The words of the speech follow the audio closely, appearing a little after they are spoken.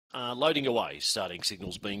loading away. Starting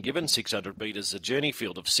signals being given. 600 metres a journey.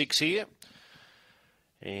 Field of 6 here.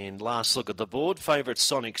 And last look at the board. Favourite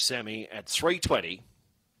Sonic Sammy at 320.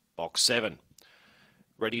 Box 7.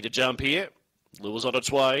 Ready to jump here. Lure's on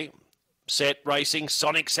its way. Set racing.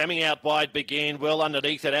 Sonic Sammy out wide began well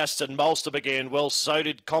underneath it. Aston Molster began well. So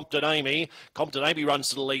did Compton Amy. Compton Amy runs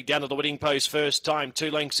to the lead down to the winning post first time. 2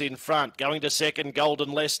 lengths in front. Going to second,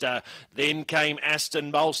 Golden Leicester. Then came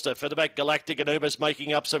Aston Molster. For the back, Galactic Anubis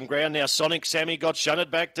making up some ground. Now Sonic Sammy got shunted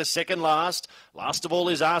back to second last. Last of all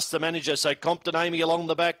is Ask the Manager. So Compton Amy along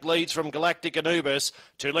the back leads from Galactic Anubis.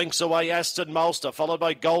 2 lengths away, Aston Molster. Followed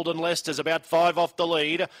by Golden Leicester's about 5 off the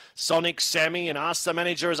lead. Sonic Sammy and Ask the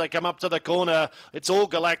Manager as they come up to the corner. It's all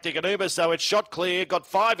Galactic Anubis, though it's shot clear. Got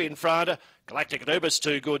 5 in front. Galactic Anubis,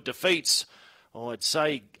 2 good defeats. I'd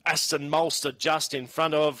say Aston Molster just in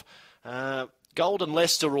front of Golden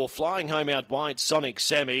Leicester or flying home out wide Sonic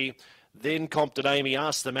Sammy. Then Compton Amy.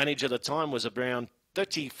 Asked the Manager. The time was around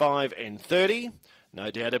 35 and 30.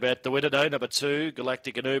 No doubt about the winner, though. Number 2,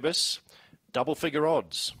 Galactic Anubis. Double figure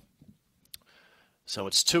odds. So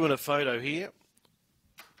it's 2 and a photo here.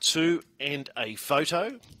 2 and a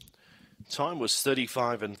photo. Time was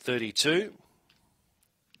 35 and 32.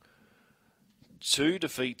 2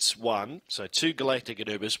 defeats 1. So 2 Galactic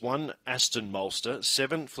Anubis, 1 Aston Molster,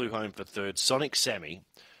 7 flew home for third, Sonic Sammy.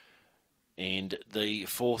 And the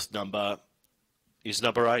fourth number is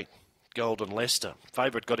number 8, Golden Leicester.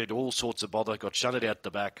 Favourite got into all sorts of bother, got shunted out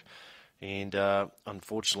the back. And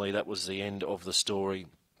unfortunately, that was the end of the story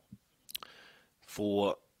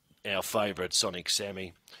for our favourite, Sonic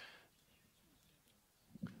Sammy.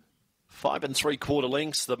 5 3/4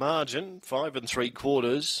 lengths, the margin. 5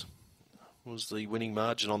 3/4 was the winning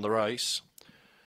margin on the race.